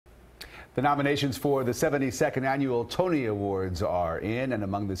The nominations for the 72nd Annual Tony Awards are in, and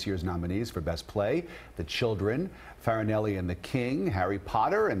among this year's nominees for Best Play, The Children, Farinelli and the King, Harry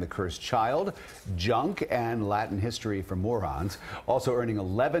Potter and the Cursed Child, Junk, and Latin History for Morons. Also earning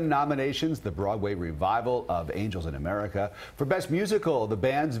 11 nominations, the Broadway revival of Angels in America. For Best Musical, The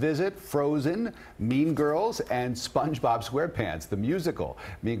Band's Visit, Frozen, Mean Girls, and SpongeBob SquarePants. The musical,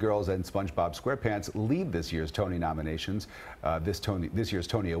 Mean Girls and SpongeBob SquarePants, lead this year's Tony nominations, this year's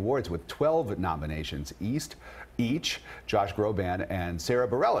Tony Awards with 12 nominations each. Josh Groban and Sarah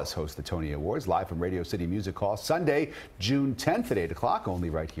Bareilles host the Tony Awards live from Radio City Music Hall Sunday, June 10th at 8 o'clock,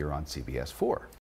 only right here on CBS 4.